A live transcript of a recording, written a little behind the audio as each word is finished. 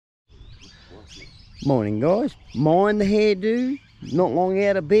Morning guys, mind the hairdo, not long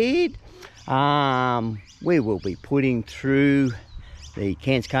out of bed. We will be putting through the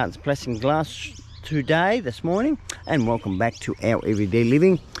cans, cartons, plastic and glass today, this morning, and welcome back to our everyday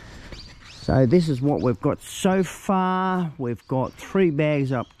living. So this is what we've got so far. We've got 3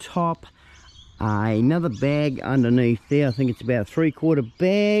 bags up top, another bag underneath there. I think it's about a 3/4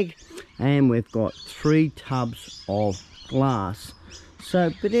 bag, and we've got 3 tubs of glass. So,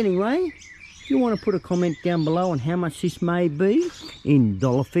 but anyway, if you want to put a comment down below on how much this may be in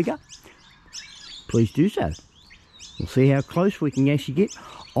dollar figure, please do so. We'll see how close we can actually get.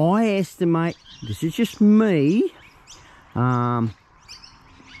 I estimate, this is just me, probably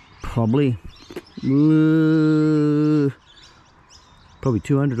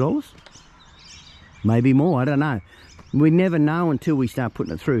 $200, maybe more, I don't know. We never know until we start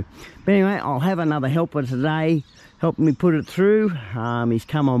putting it through. But anyway, I'll have another helper today helping me put it through. He's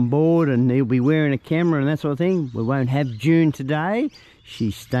come on board and he'll be wearing a camera and that sort of thing. We won't have June today.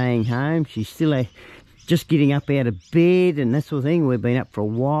 She's staying home. She's still just getting up out of bed and that sort of thing. We've been up for a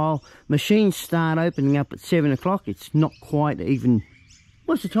while. Machines start opening up at 7 o'clock. It's not quite even...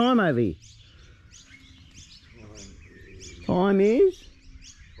 What's the time over here? Time is?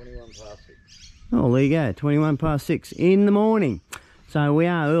 21 past 6. Oh, there you go. 21 past 6 in the morning. So we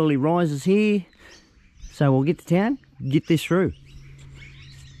are early risers here. So we'll get to town, get this through.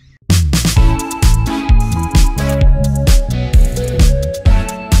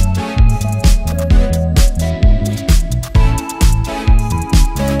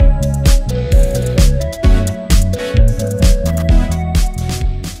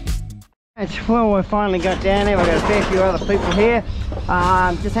 Well, we finally got down there. We've got a fair few other people here.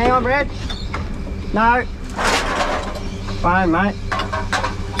 Just hang on, Brad. No. Fine, mate.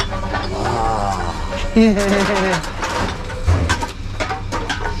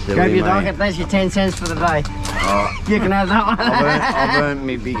 Grab your docket. That's your 10 cents for the day. You can have that one. I've earned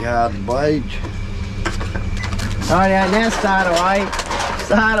me big hard wage. Right, now start away.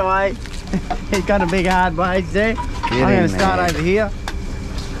 Start away. He's got a big hard wage there. I'm going to start over here.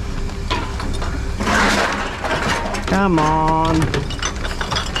 Come on.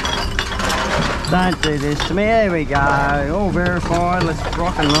 Don't do this to me. There we go. All verified. Let's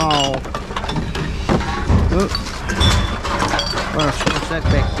rock and roll. Gotta squash that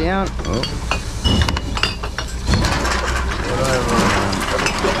back down.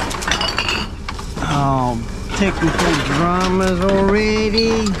 Oh, technical dramas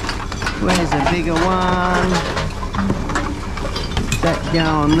already. Where's the bigger one? That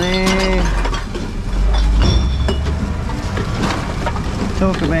going there.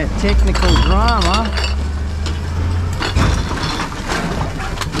 Talk about technical drama.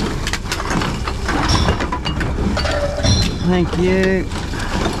 Thank you.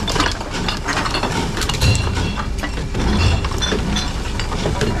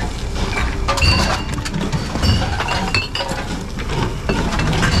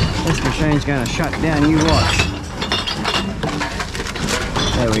 This machine's going to shut down, you watch.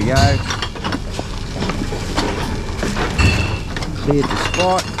 There we go. Cleared the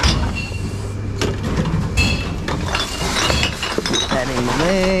spot. Put that in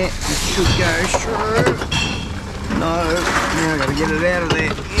there. It should go through. No, now I've got to get it out of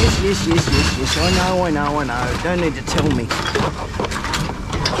there. Yes. I know. Don't need to tell me.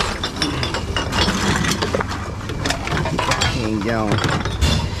 Get that can going.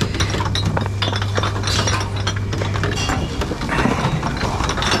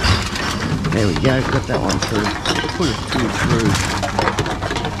 There we go, got that one through. Put it through.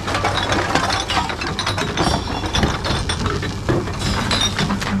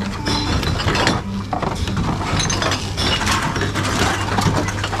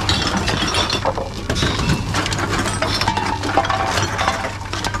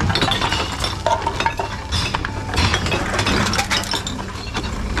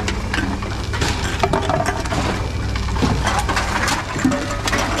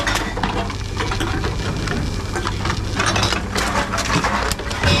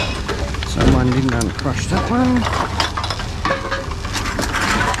 Didn't uncrush that one.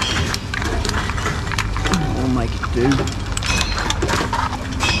 We'll make it do.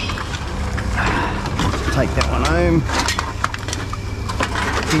 Take that one home.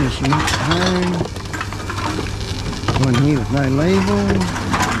 Finishing up at home. One here with no label.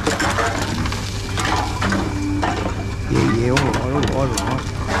 Yeah, all right.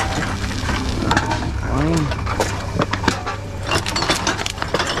 Fine.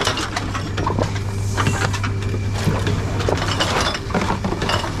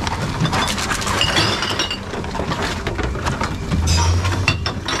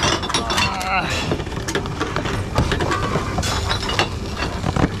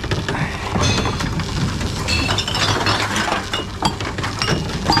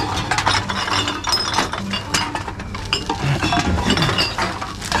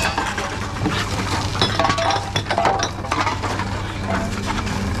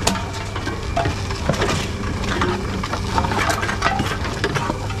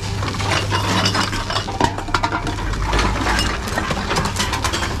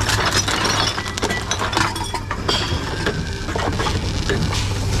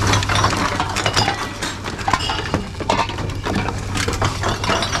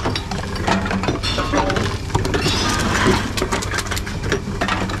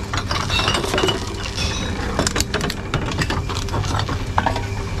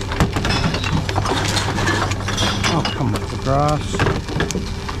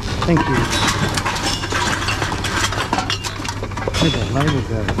 Thank you. Where'd that label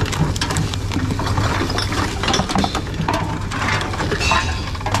go?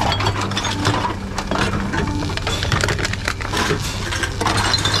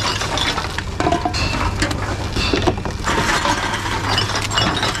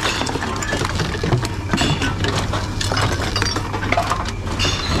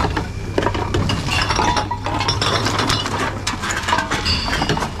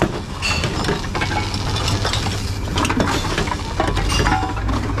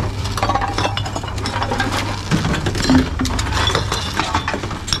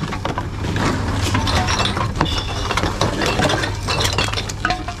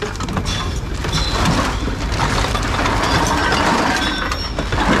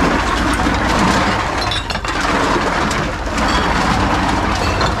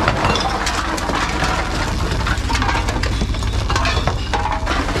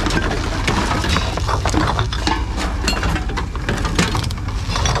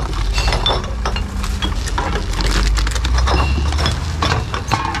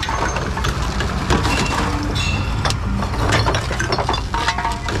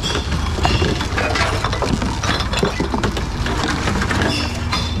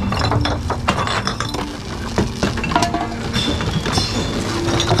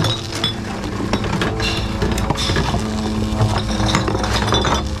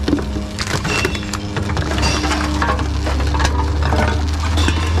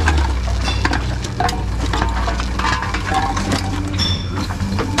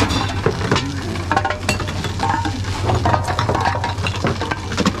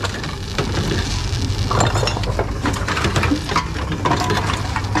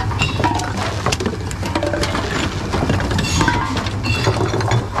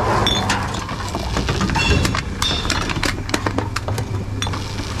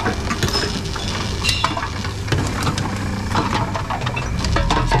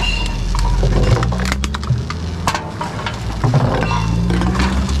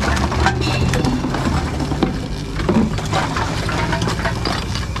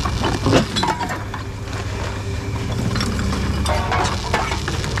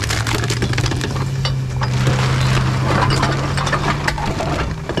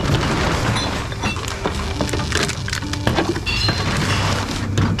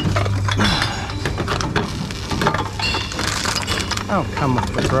 Oh, come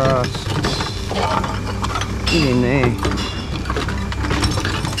off the grass. Get in there.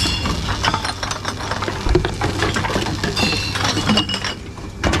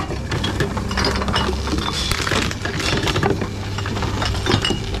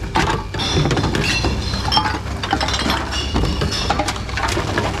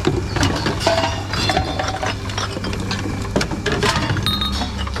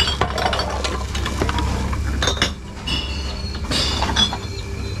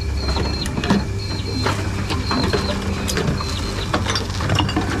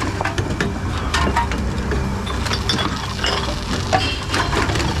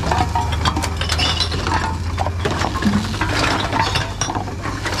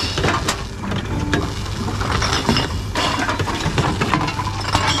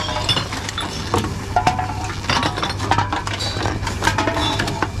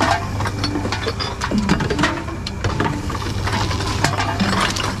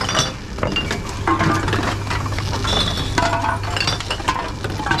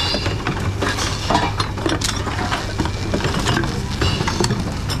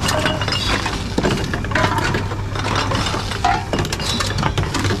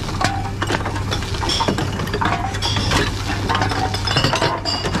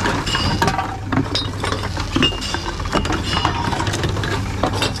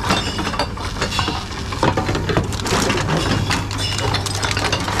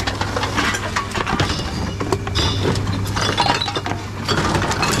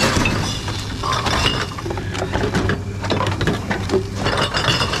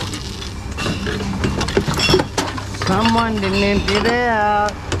 Someone didn't empty it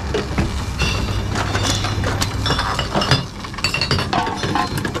out.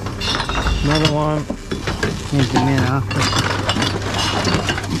 Another one. Empty them in after.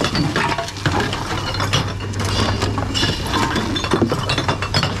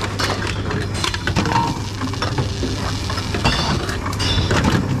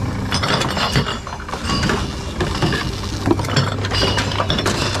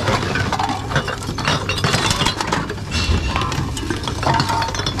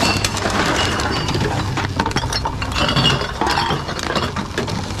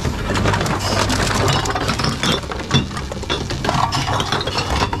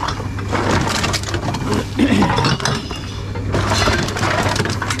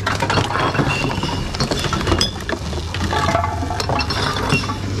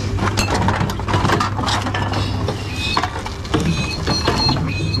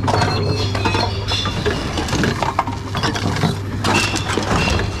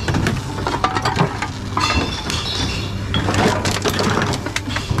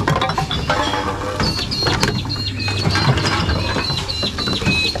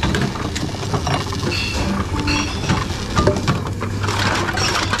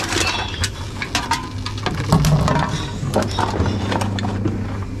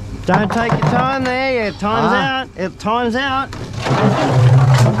 Don't take your time there. Yeah, time's out. It time's out.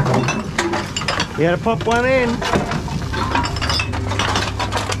 You gotta pop one in.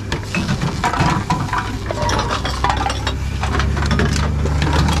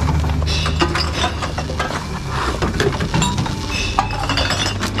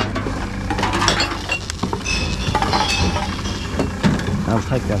 I'll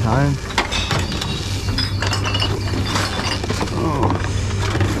take that home.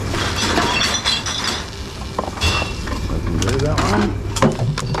 That one.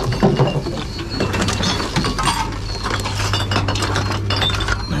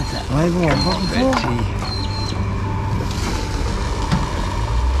 Where's that label I'm looking for?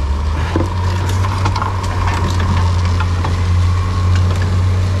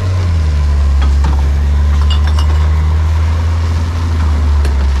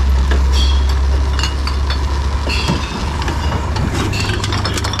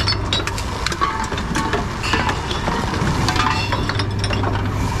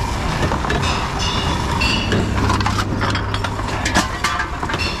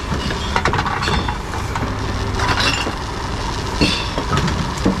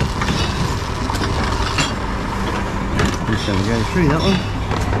 Just gonna go through that one.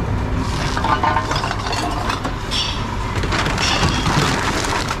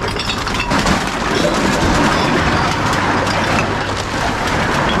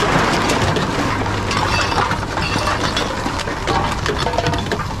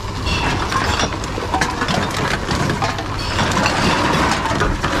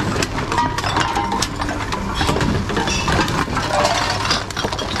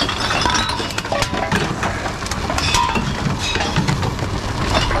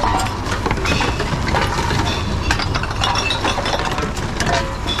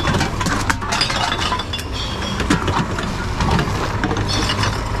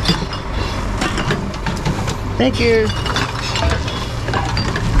 Thank you.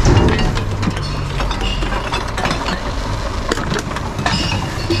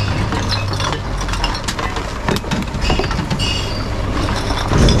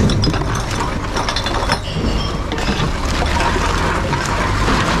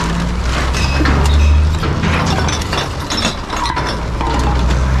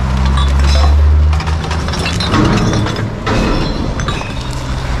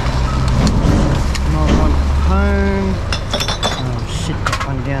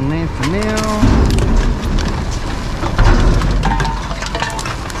 Down there for now.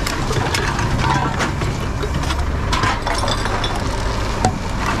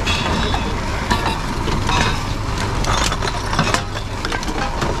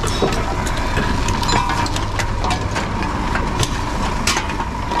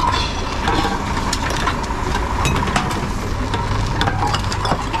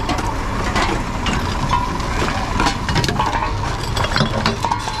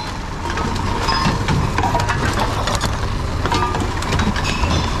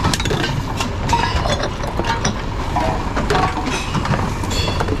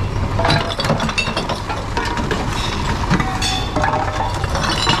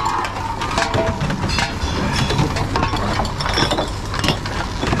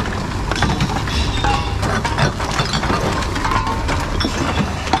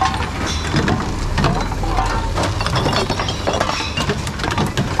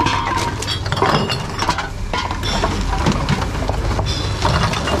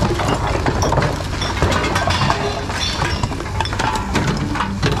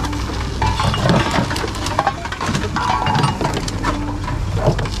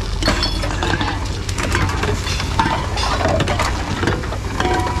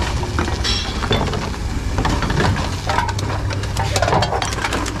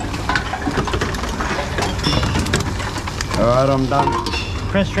 Alright, I'm done.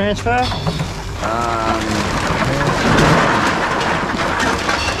 Press transfer.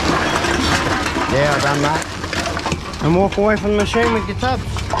 Yeah, I've done that. And walk away from the machine with your tubs.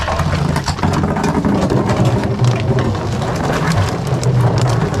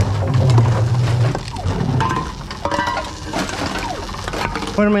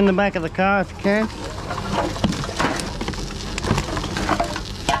 Put them in the back of the car if you can.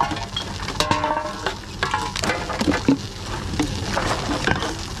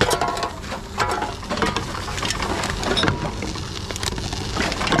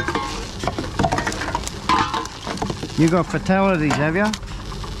 You got fatalities, have you?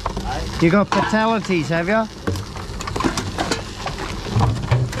 You got fatalities, have you?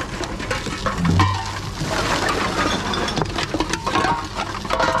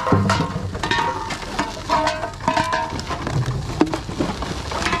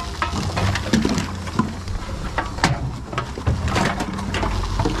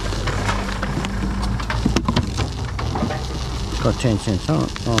 10 cents on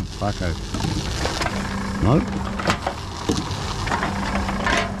it. Oh, fucko. Nope.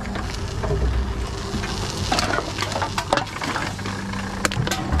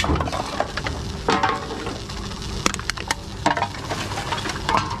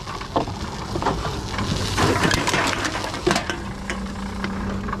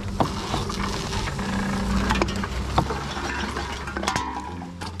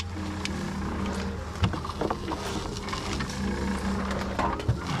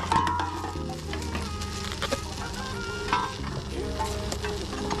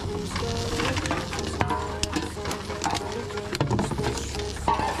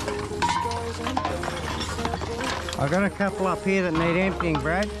 I got a couple up here that need emptying,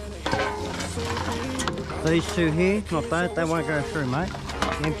 Brad. These two here, not those, they won't go through, mate.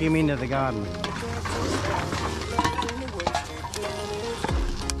 Empty them into the garden.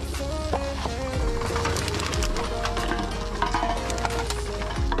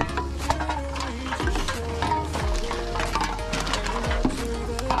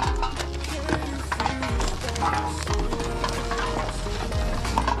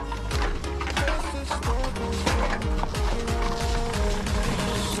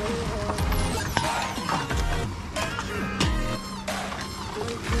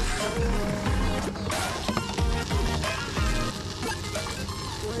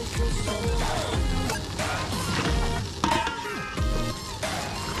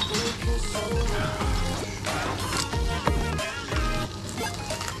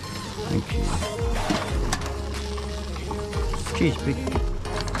 Thank you. Cheers, big.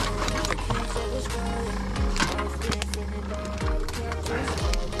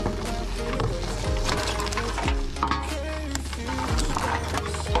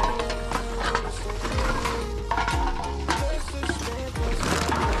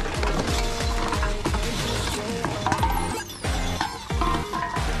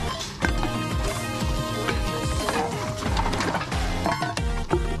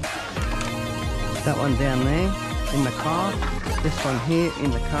 That one down there in the car, this one here in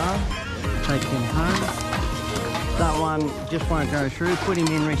the car, take him home. That one just won't go through, put him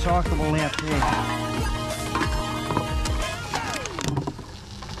in recyclable out there.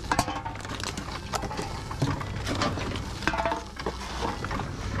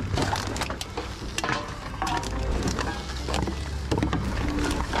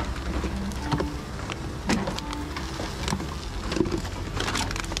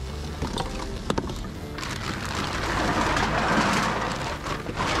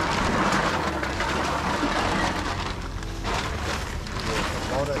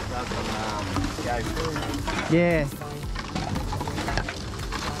 Yeah.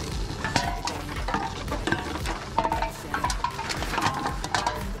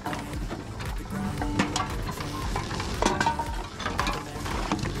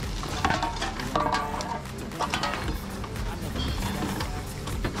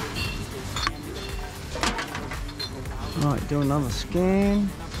 Right, do another scan.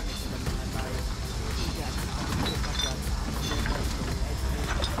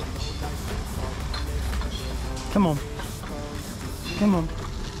 Come on. Come on.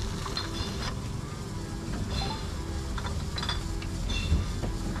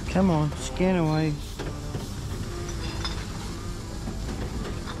 Come on, scan away.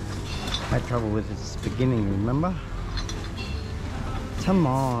 Had trouble with its beginning, remember? Come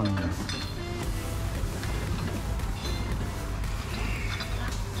on.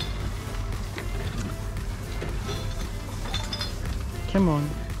 Come on.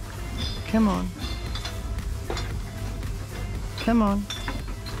 Come on. Come on.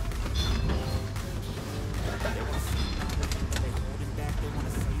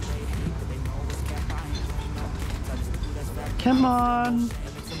 Come on.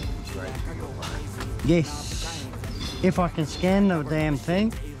 Yes. If I can scan the damn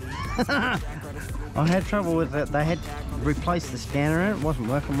thing. I had trouble with it. They had replaced the scanner in it. It wasn't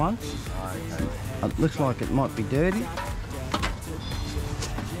working once. It looks like it might be dirty.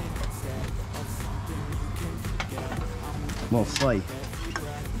 We'll see.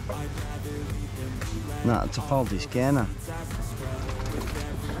 No, it's a faulty scanner.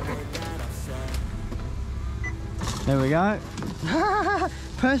 There we go.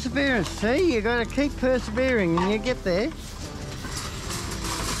 Perseverance, see? You got to keep persevering and you get there.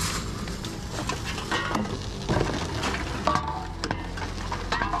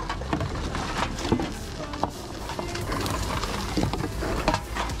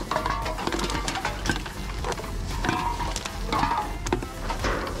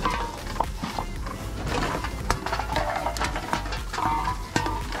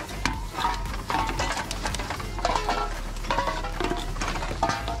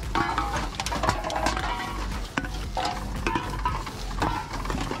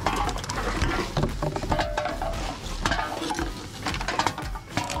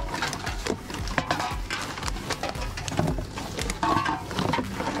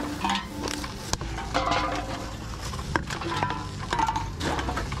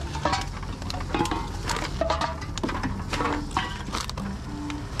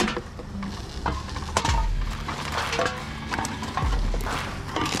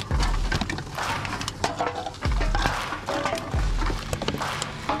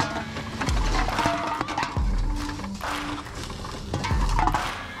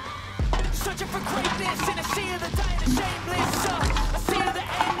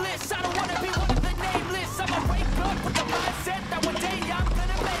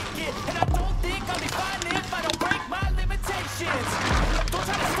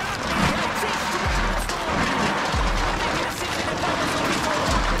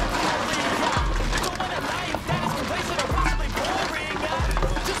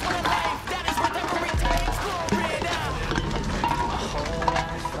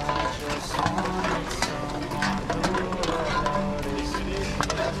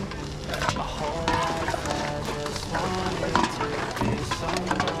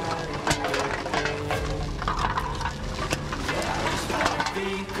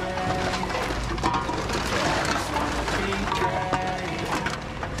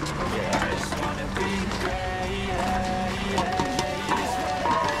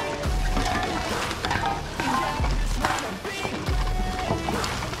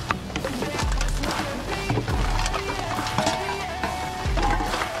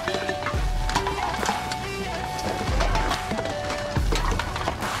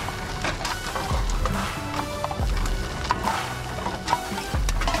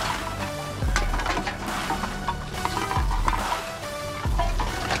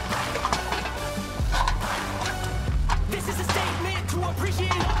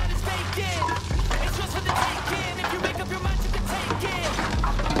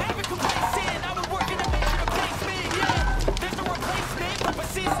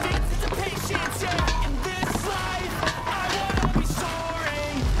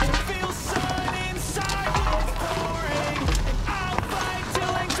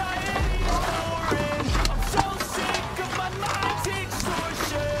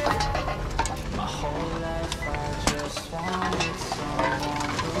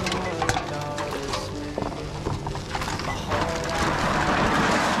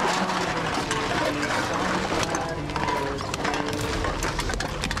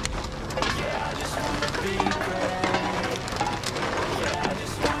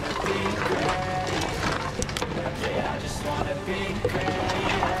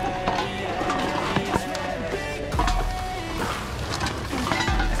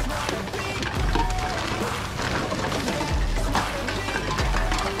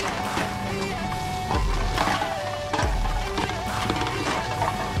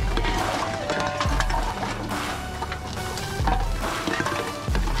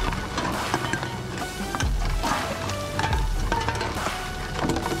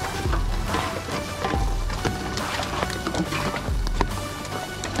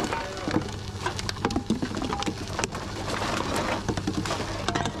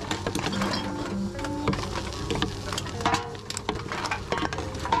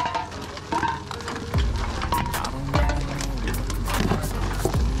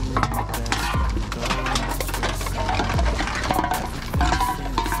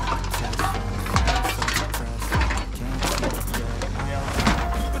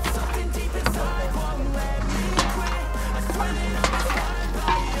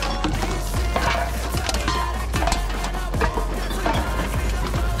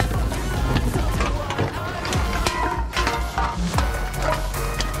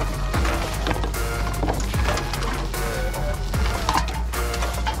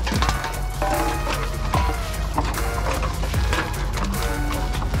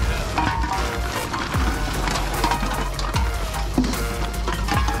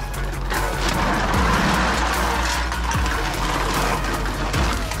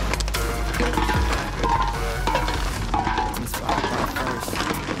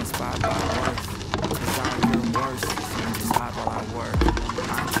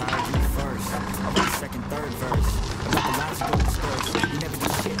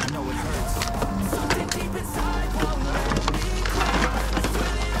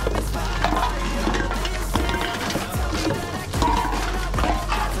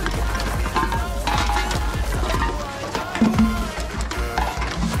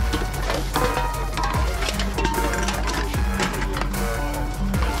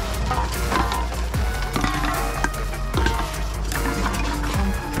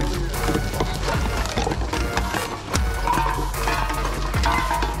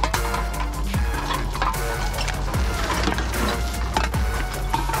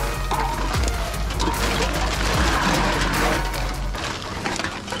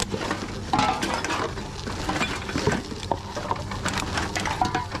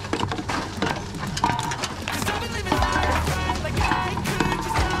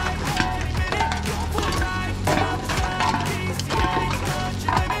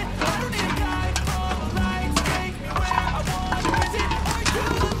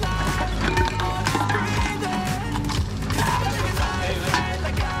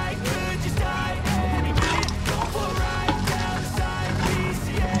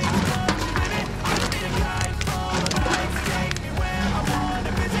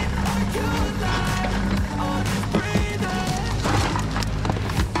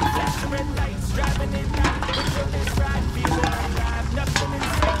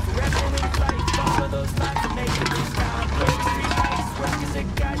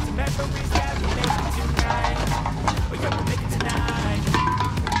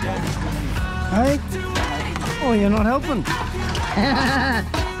 Hey? Oh, you're not helping.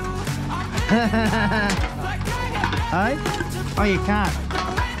 Hey? Oh, you can't.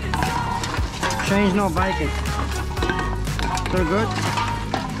 Machine's not baking. Still good?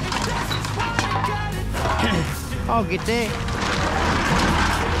 I'll get there.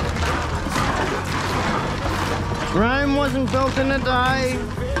 Rome wasn't built in a day.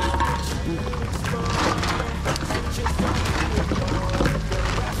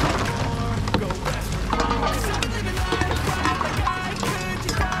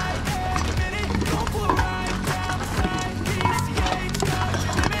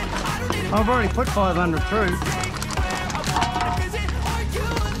 I've already put 500 through.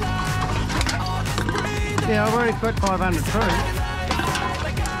 Yeah, I've already put 500 through.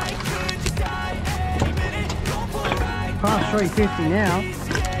 Past 350 now.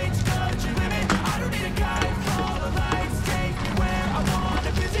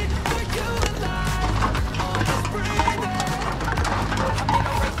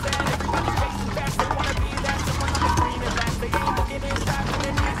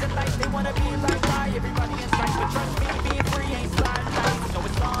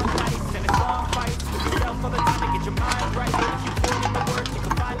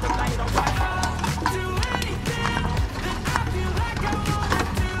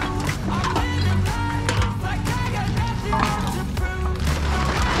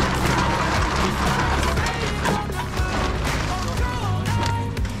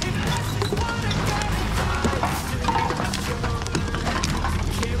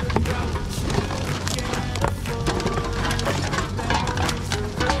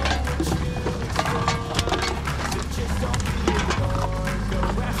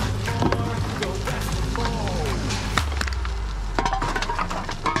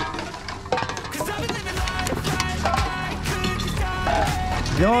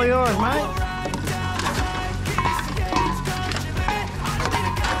 It's all yours, mate.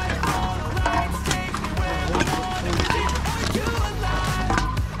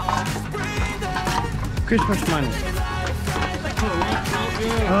 Christmas money.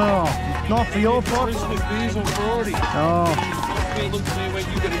 Oh, not for your pot. Christmas beers on Friday. Oh. Look to me when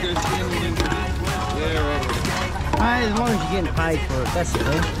you gotta go stand on them. Yeah, right. Hey, as long as you're getting paid for it, that's the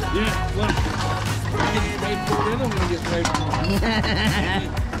thing. Yeah, well, I'm getting paid for it, then I'm gonna get paid for it.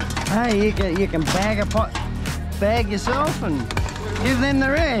 Hey, you can bag yourself and give them the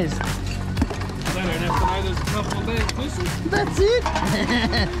rest. They don't have to know there's a couple of bags missing. That's it.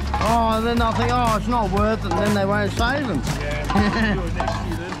 Oh, then they'll think, oh, it's not worth it, and then they won't save them. Yeah, I'll do it next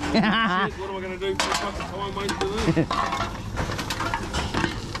year then. Shit, what am I going to do for a fucking time waster then?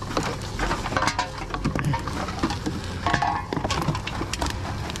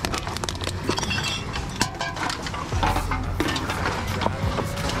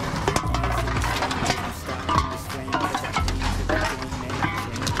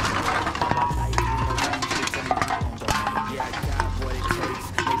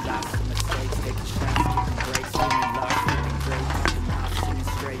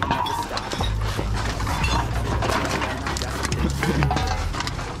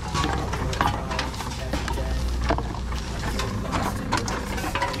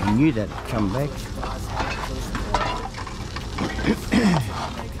 I knew that'd come back.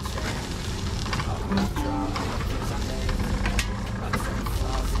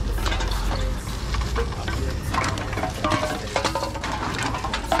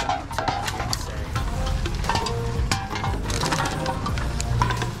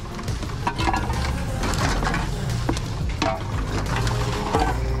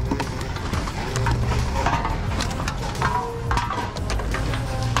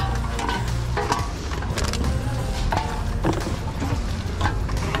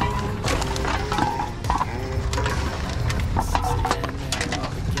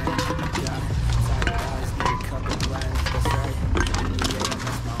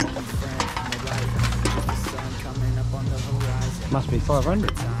 Must be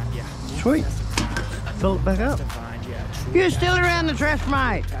 500. Sweet. Fill it back up. You still around the trash,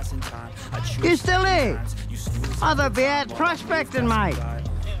 mate? You still there? I thought you'd be out prospecting, mate.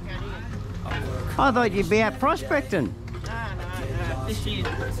 I thought you'd be out prospecting. No. This year,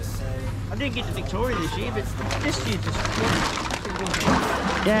 I didn't get to Victoria this year, but this year just...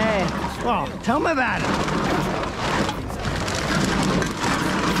 Yeah. Well, tell me about it.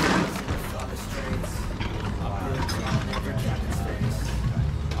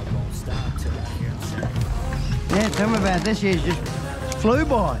 Yeah, tell me about it. This year's just flew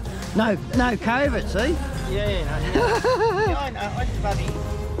by. No COVID, see? Yeah, I know. I just bloody...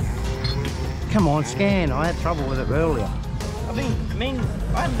 Come on, scan. I had trouble with it earlier. I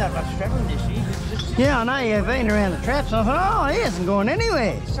haven't done much travelling this year. Yeah, I know you've been around the traps. I thought, oh, he hasn't gone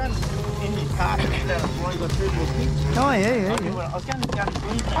anywhere. The son's in his car, he's got two more kids. Oh, yeah. I was going to go to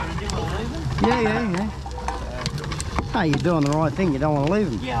Queensland, I didn't want to leave them. Yeah. Oh, you're doing the right thing. You don't want to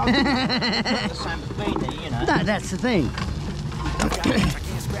leave them. Yeah, it's not the same as being there, you know. No, that's the thing.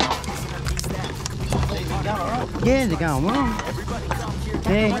 Yeah, they're going well.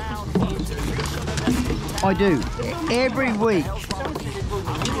 Yeah. I do. Every week.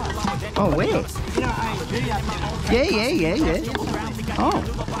 Oh, where? Yeah. Oh.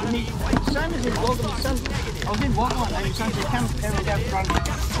 Same as in Walker, my son, I was in Walker one day, my son said, come every day front to the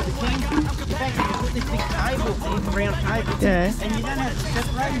king. In fact, you put this big table thing, round table, Yeah. and you don't have to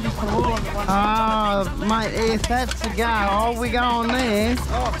separate, you just put all on the one. Oh, mate, if that's the go, we go on there.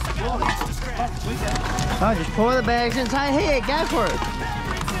 I just pour the bags in and say, here, go for it.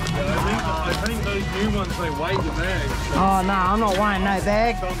 I think those new ones, they weigh the bags. Oh, no, I'm not weighing no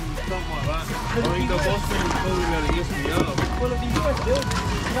bag. Something like that. I think the boss man was talking about it yesterday. Well, if you do it, you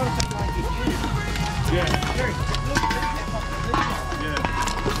know something like you use. Yeah.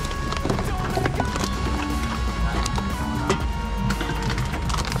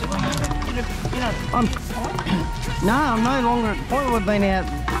 No, I'm no longer at the point. We've been out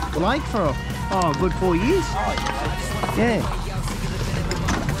the lake for a good 4 years. Yeah.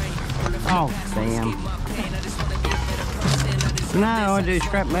 Oh, damn. No, I do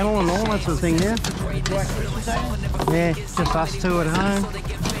scrap metal and all that sort of thing now. Yeah, just us two at home.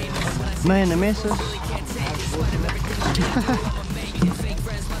 Me and the missus.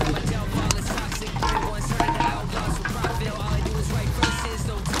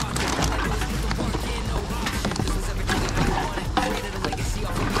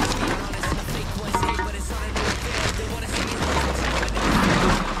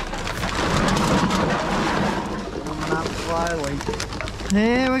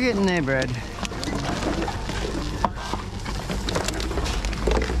 Yeah, we're getting there, Brad.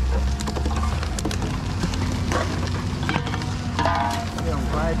 I'm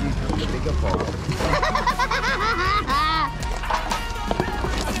glad you took the bigger ball.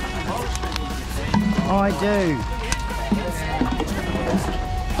 I do.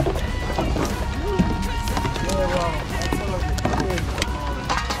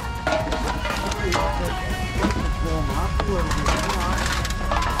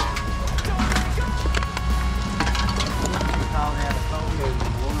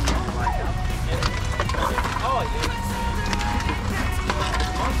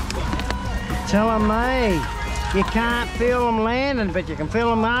 Telling me you can't feel them landing, but you can feel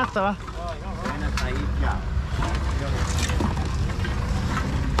them after.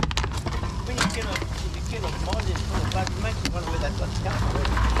 When you get a mod in full of blood, it makes you wonder where they've got stuff.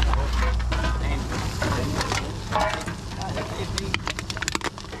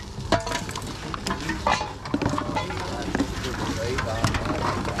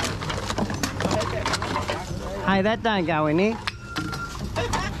 Hey, that don't go in here.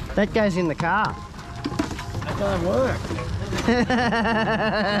 That goes in the car. That doesn't work.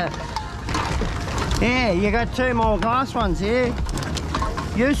 Yeah, you got two more glass ones here.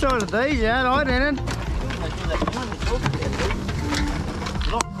 You sorted these out, I didn't. A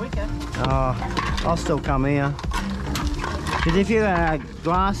lot quicker. Oh, I'll still come here. Because if you got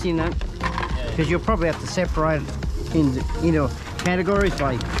glass in it, because you'll probably have to separate it into categories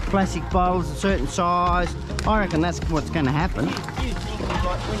like plastic bowls a certain size. I reckon that's what's going to happen.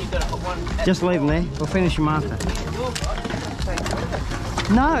 Just leave them there. We'll finish them after.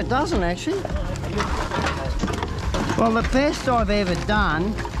 No, it doesn't actually. Well, the best I've ever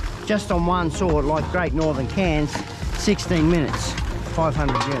done, just on one sort, like Great Northern cans, 16 minutes,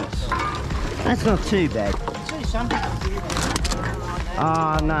 500 units. That's not too bad.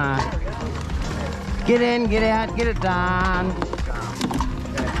 Oh, no. Get in, get out, get it done.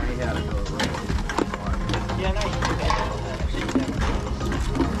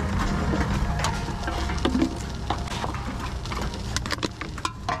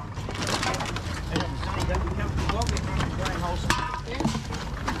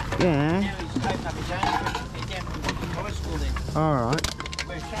 Yeah. All right.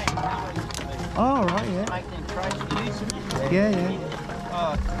 All right, yeah. Yeah.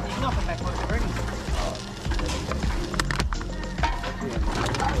 Oh, he's knocking back work already.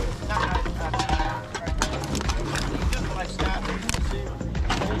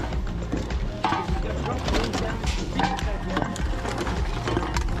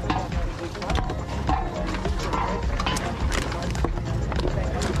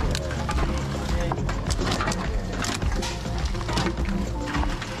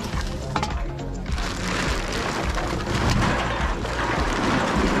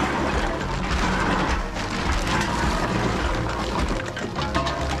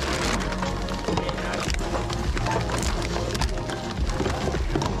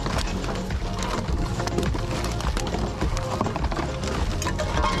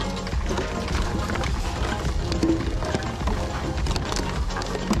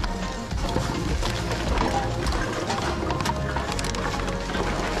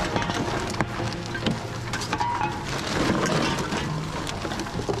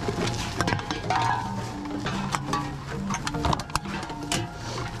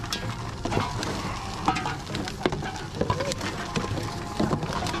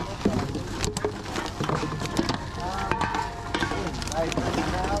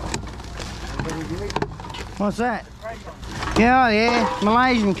 What's that? Yeah, yeah,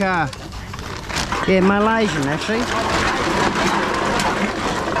 Malaysian car. Yeah, Malaysian actually.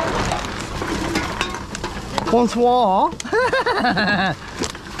 Bonsoir.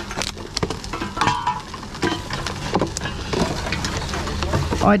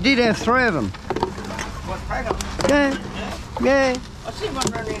 I did have 3 of them. What, Prago? Yeah, yeah. I see one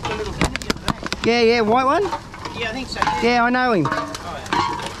running into a little thing today. Yeah, yeah, white one? Yeah, I think so. Yeah, I know him.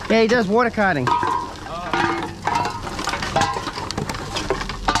 Yeah, he does water karting.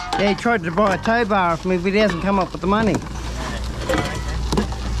 Yeah, he tried to buy a tow bar off me, but he hasn't come up with the money.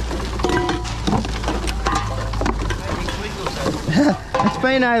 It's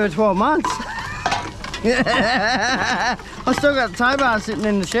been over 12 months. I still got the tow bar sitting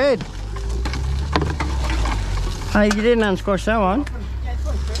in the shed. Hey, you didn't unsquash that one.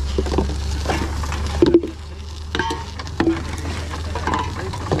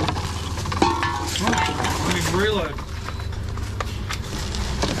 Let me reload.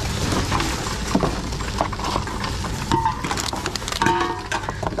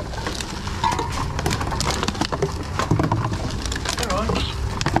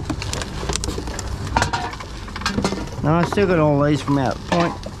 No, I still got all these from out the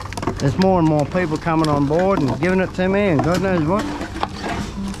point. There's more and more people coming on board and giving it to me and God knows what.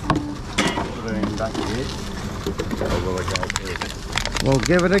 Put it in back of it. Or will it go first? We'll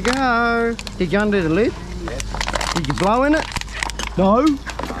give it a go. Did you undo the lid? Yes. Did you blow in it? No.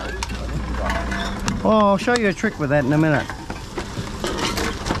 Oh, I'll show you a trick with that in a minute.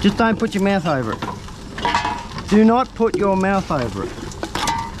 Just don't put your mouth over it. Do not put your mouth over it.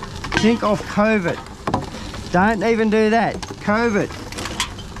 Think of COVID. Don't even do that. COVID.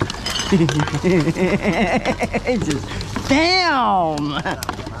 Just down.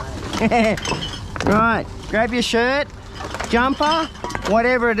 Right, grab your shirt, jumper,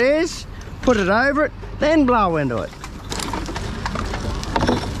 whatever it is, put it over it, then blow into it.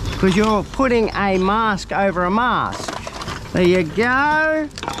 Because you're putting a mask over a mask. There you go.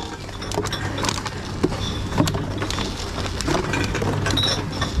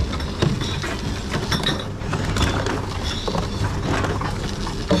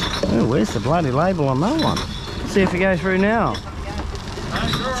 Oh, where's the bloody label on that one? Let's see if it goes through now.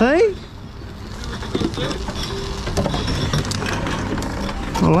 See?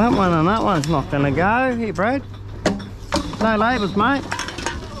 Well, that one and that one's not going to go. Here, Brad. No labels, mate.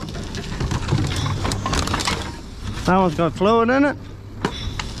 That one's got fluid in it.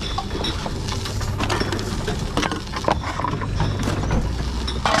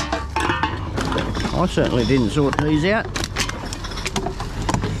 I certainly didn't sort these out.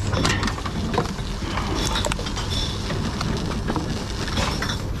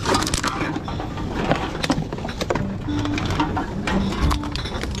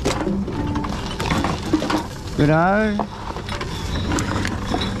 Good-o.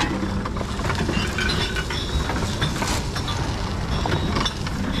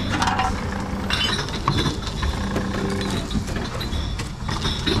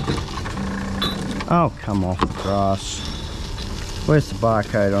 Oh, come off the grass. Where's the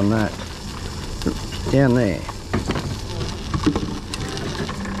barcode on that? Down there.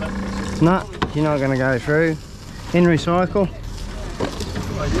 No, you're not going to go through. In recycle.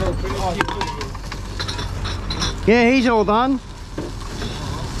 Yeah, he's all done.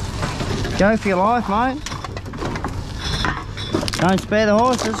 Go for your life, mate. Don't spare the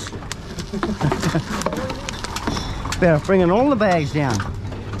horses. Better bringing all the bags down.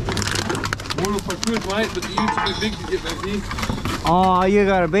 Well, if I could, mate, but the utes are too big to get back here. Oh, you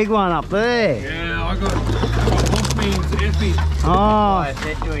got a big one up there. Yeah, I got off me into Effie. Oh, I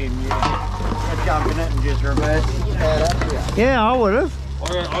said to him, yeah, jump in it and just reverse it. yeah, I would have.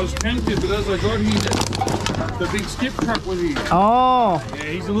 I was tempted, but as I got here, the big skip truck was here. Oh, Yeah,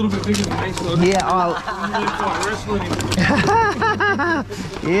 he's a little bit bigger than me, so I yeah, really quite wrestling him.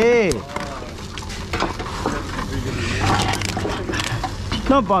 yeah.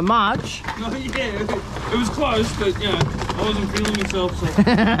 Not by much. No, yeah, it was close, but yeah, I wasn't feeling myself, so.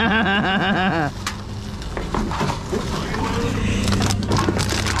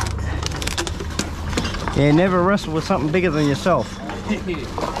 Yeah, never wrestle with something bigger than yourself.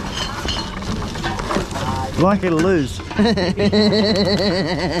 Likely to lose.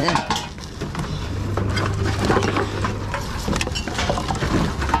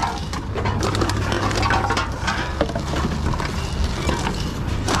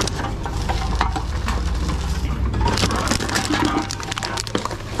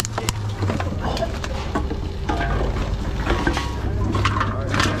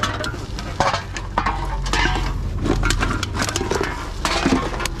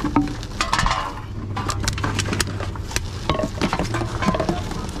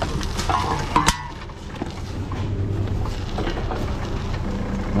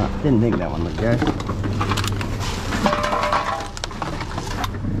 Didn't think that one would go.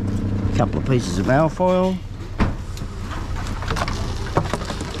 A couple of pieces of alfoil.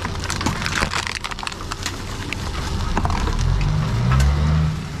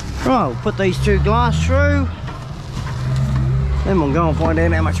 Right, we'll put these two glass through. Then we'll go and find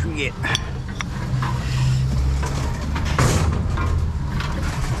out how much we get.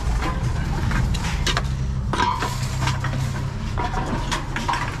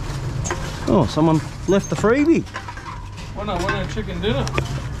 Oh, someone left the freebie. Why not chicken dinner?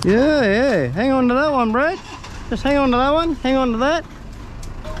 Yeah. Hang on to that one, Brad. Just hang on to that one. Hang on to that.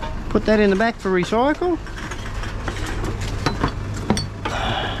 Put that in the back for recycle.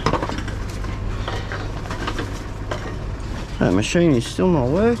 That machine is still not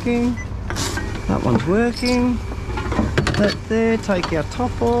working. That one's working. That there, take our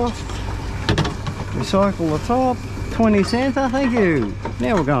top off. Recycle the top. 20 cents, thank you.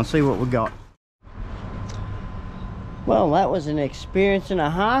 Now we'll go and see what we got. Well, that was an experience and a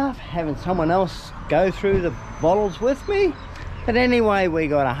half, having someone else go through the bottles with me. But anyway, we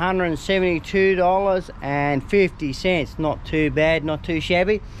got $172.50. Not too bad, not too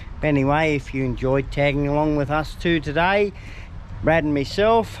shabby. But anyway, if you enjoyed tagging along with us two today, Brad and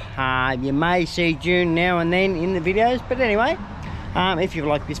myself, you may see June now and then in the videos. But anyway, if you've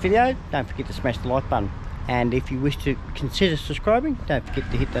liked this video, don't forget to smash the like button. And if you wish to consider subscribing, don't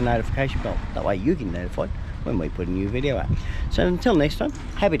forget to hit the notification bell. That way you get notified when we put a new video out. So until next time,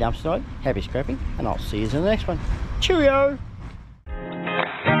 happy dumpster diving, happy scrapping, and I'll see you in the next one. Cheerio!